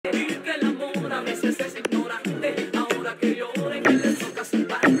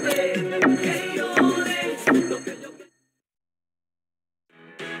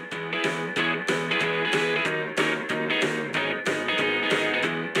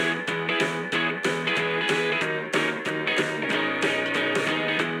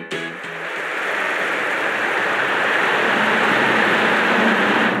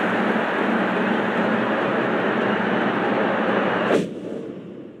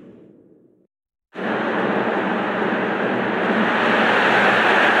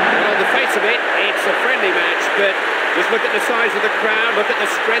the size of the crowd, look at the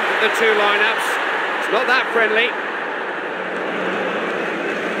strength of the two lineups. It's not that friendly.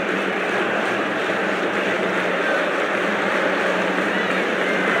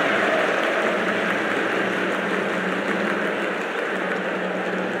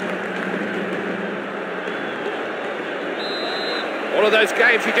 One of those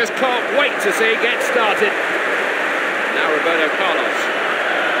games you just can't wait to see get started. Now Roberto Carlos.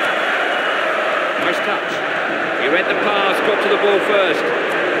 Nice touch. He read the pass, got to the ball first.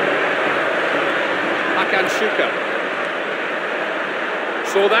 Hakan Şükür.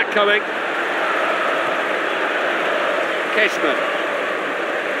 Saw that coming. Keşman.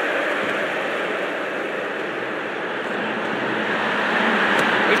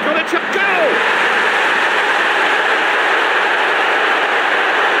 He's got a chance. Goal!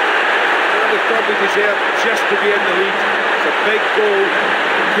 Probably deserve just to be in the lead. It's a big goal,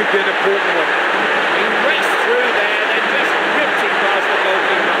 it could be an important one. He raced through there, then just ripped it past the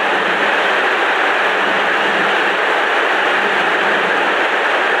goalkeeper.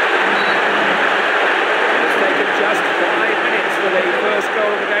 It's taken just 5 minutes for the first goal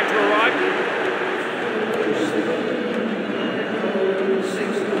of the game to arrive.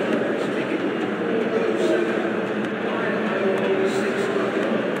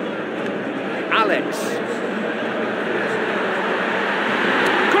 Alex.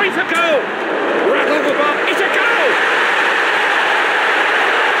 Going for goal! Rattle the ball, it's a goal!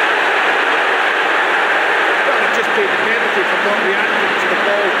 Well, it just paid the penalty for not reacting to the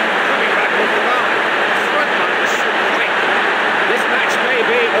ball coming back off the line. Front man is so quick. This match may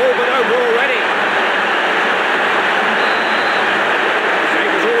be all but over already.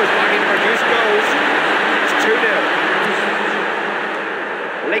 James was always liking to produce goals. It's 2-0.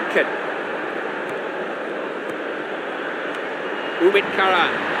 Lincoln. Umit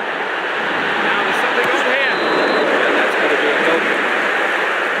Karan. Now there's something on here. And that's going to be a goal.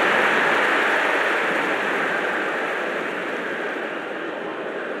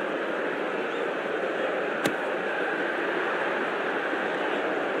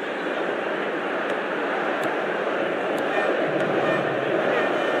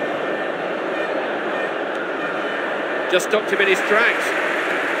 Just stopped him in his tracks.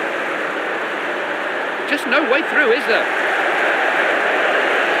 Just no way through, is there?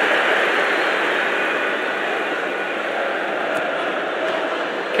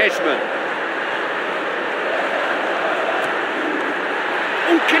 Keşman.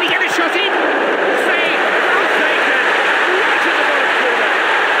 Oh, can he get a shot in? Save! Well taken! Right in the bottom corner.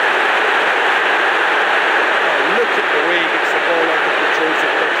 Oh, look at the way he gets the ball under control so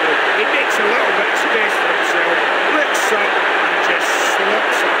quickly. He makes a little bit of space for himself, looks up and just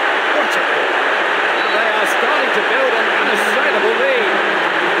slots it. What a goal! They are starting to build an unassailable lead.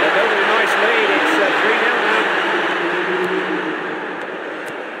 They're building a nice lead. It's 3-0 now.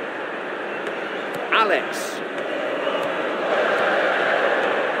 Alex.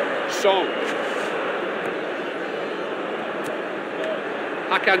 Song.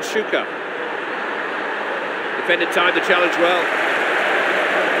 Hakan Şükür. Defender timed the challenge well.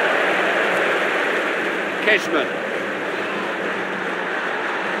 Keşman.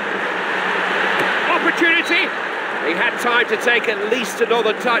 Opportunity. He had time to take at least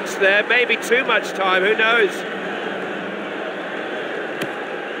another touch there. Maybe too much time, who knows?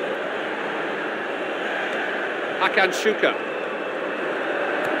 Hakan Şükür.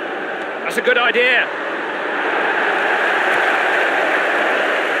 That's a good idea.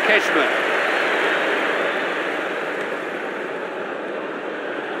 Keşman.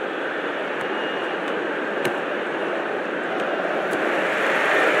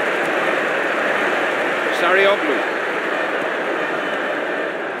 Sarıoglu.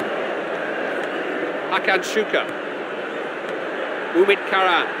 Hakan Şükür. Umit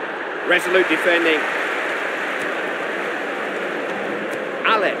Karan. Resolute defending.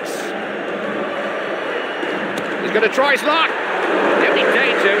 Alex. He's going to try his luck. The only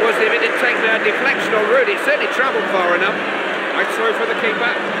danger was if it didn't take the deflection or route. It certainly travelled far enough. Nice throw for the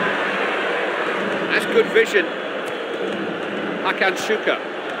keeper. That's good vision. Hakan Şükür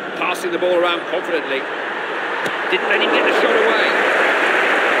passing the ball around confidently. Didn't let him get the shot away.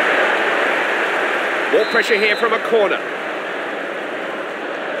 More pressure here from a corner.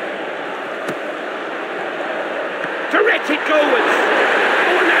 Directed goalwards.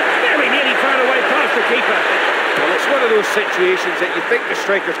 Oh, that very nearly found a way past the keeper. Well, it's one of those situations that you think the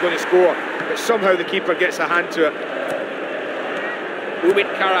striker's going to score, but somehow the keeper gets a hand to it. Umit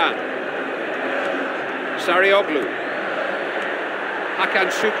Karan. Sarıoglu. Hakan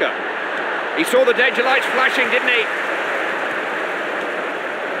Şükür. He saw the danger lights flashing, didn't he?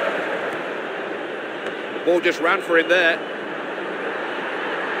 The ball just ran for him there.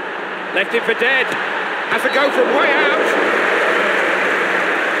 Left it for dead. Has to go from way out.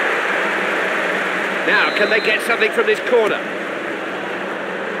 Now, can they get something from this corner?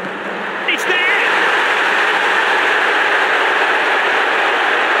 It's there!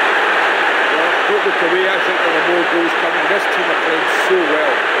 Well, look at the way I think there are more goals coming. This team are playing so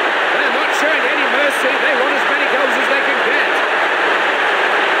well. They're not showing any mercy. They want as many goals as they can get.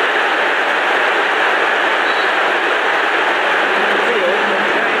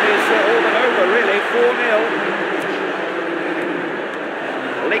 The game is all but over, really.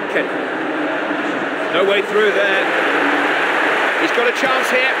 4-0. Lincoln. No way through there. He's got a chance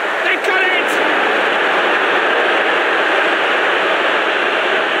here. They've got it!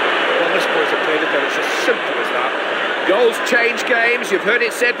 Well, this boy's a predator. It's as simple as that. Goals change games. You've heard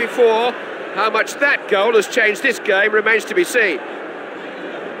it said before. How much that goal has changed this game remains to be seen.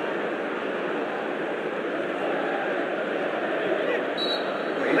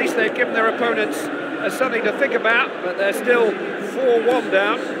 At least they've given their opponents something to think about, but they're still 4-1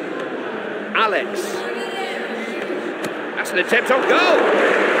 down. Alex. That's an attempt on goal.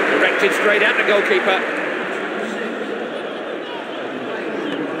 Directed straight at the goalkeeper.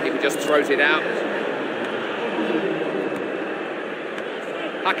 He just throws it out.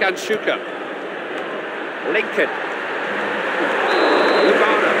 Hakan Şuka. Lincoln.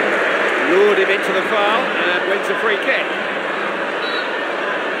 Lugano. Lured him into the foul and wins a free kick.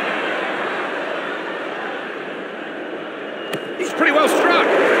 He's pretty well struck.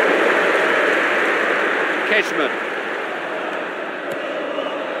 Keshman.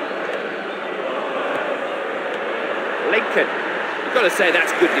 Lincoln. You've got to say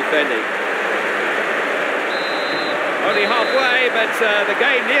that's good defending. Only halfway, but the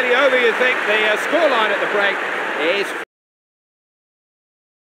game nearly over, you think. The scoreline at the break is...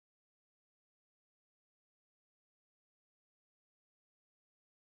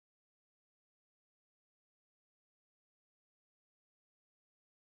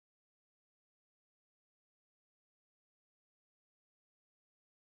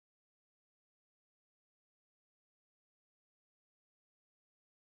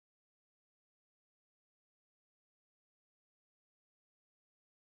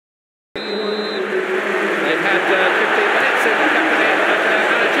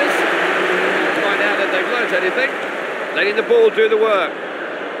 anything, letting the ball do the work.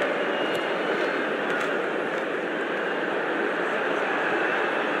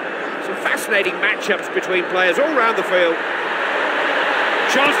 Some fascinating matchups between players all round the field.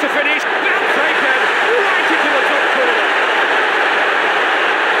 Chance to finish, now taken, right into the top corner.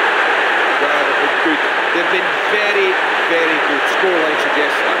 Well, they've been good. They've been very, very good. Scoreline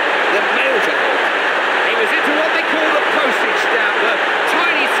suggests that. They're miles ahead. He was into what they call the postage stamp, the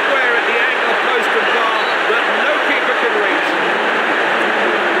tiny square at the angle of post and bar that no keeper can reach.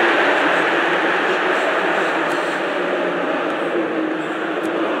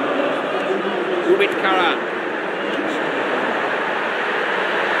 Umit Karan.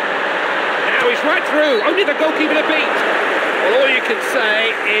 Now he's right through, only the goalkeeper to beat. Well, all you can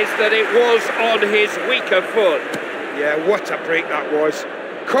say is that it was on his weaker foot. Yeah, what a break that was.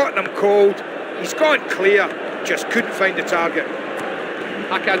 Caught them cold. He's gone clear, just couldn't find the target.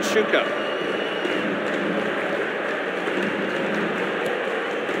 Hakan Şuka.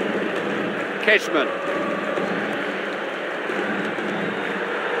 Keshman.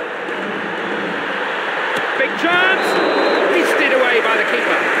 Big chance! Fisted away by the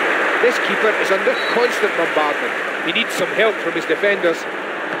keeper. This keeper is under constant bombardment. He needs some help from his defenders.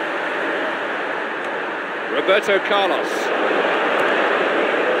 Roberto Carlos.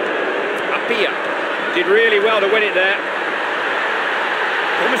 Apia did really well to win it there.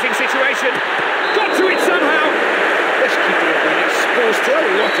 Promising situation. Got to it somehow. This keeper has been exposed to a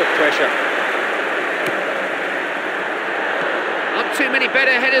lot of pressure. Not too many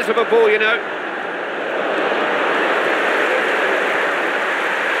better headers of a ball, you know.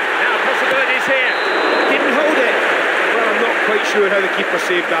 Now possibilities here. Didn't hold it. Well, I'm not quite sure how the keeper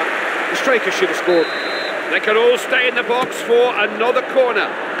saved that. The striker should have scored. They can all stay in the box for another corner.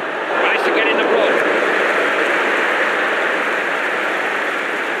 Tries to get in the block.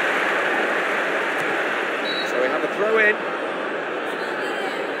 So we have a throw in.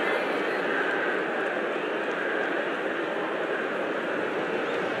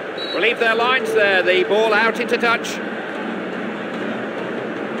 Relieve their lines there. The ball out into touch.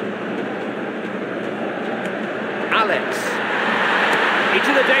 Alex.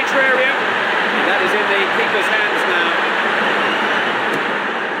 Into the danger area. And that is in the keeper's hands now.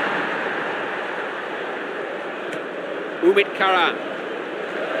 Umit Karan.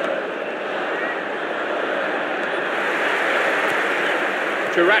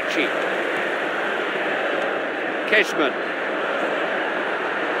 Karachi. Keshman.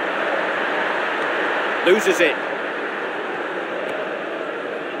 Loses it.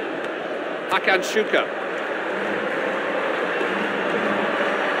 Hakan Şükür.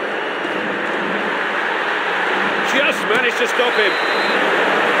 Just managed to stop him.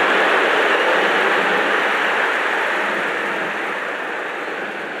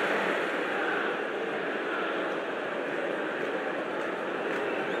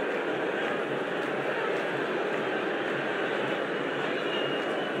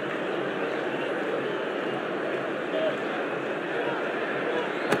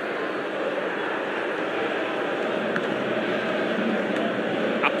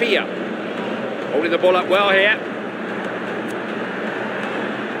 Apia holding the ball up well here.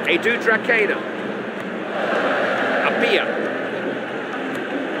 Edu Drakena. Apia.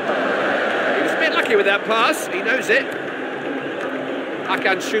 He was a bit lucky with that pass, he knows it.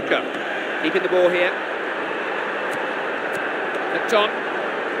 Hakan Şükür keeping the ball here. Ton.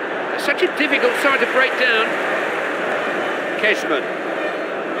 Such a difficult side to break down. Keshman.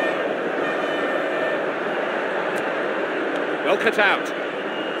 Well cut out.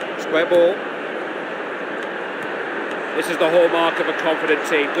 Square ball. This is the hallmark of a confident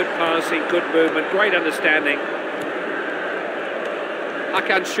team. Good passing, good movement, great understanding.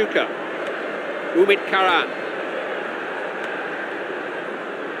 Hakan Şükür. Umit Karan.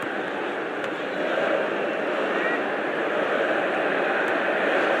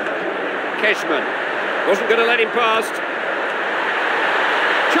 Keshman. Wasn't going to let him past.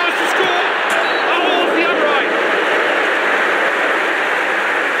 Chance to score. Oh, off the upright.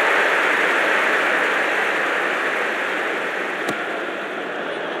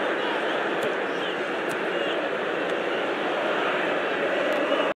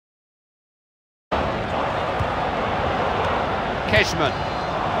 Keshman.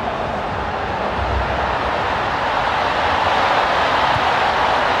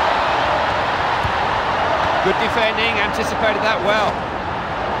 Good defending, anticipated that well.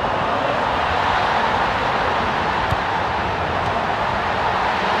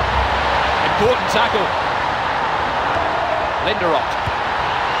 Important tackle. Linderoth.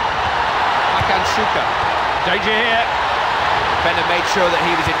 Hakan Şükür. Danger here. Defender made sure that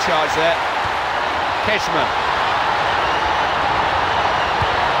he was in charge there. Keshman.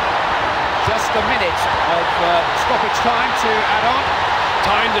 Just a minute of stoppage time to add on.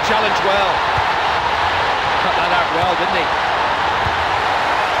 Timed the challenge well. Cut that out well, didn't he?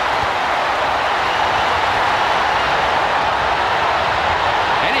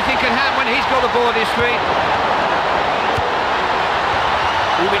 Anything can happen when he's got the ball at his feet.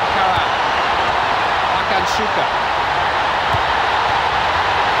 Umit Karan. Hakan Şükür.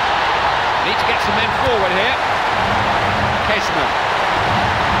 Need to get some men forward here. Keshman.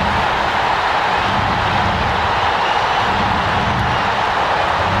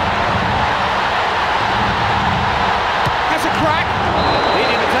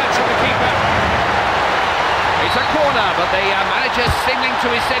 But the manager's signalling to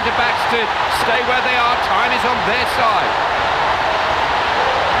his centre-backs to stay where they are. Time is on their side.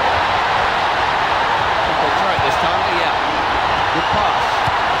 They'll throw it this time, yeah. Good pass.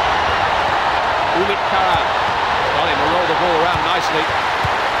 Umit Karan. Got him to roll the ball around nicely.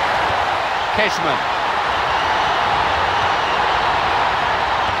 Keshman.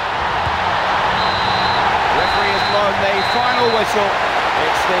 Referee has blown the final whistle.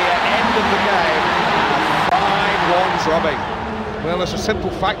 It's the end of the game. 5-1 drubbing. Well, there's a simple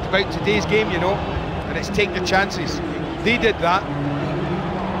fact about today's game, you know, and it's take the chances. They did that.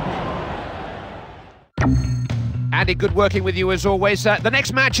 Andy, good working with you as always. The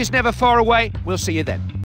next match is never far away. We'll see you then.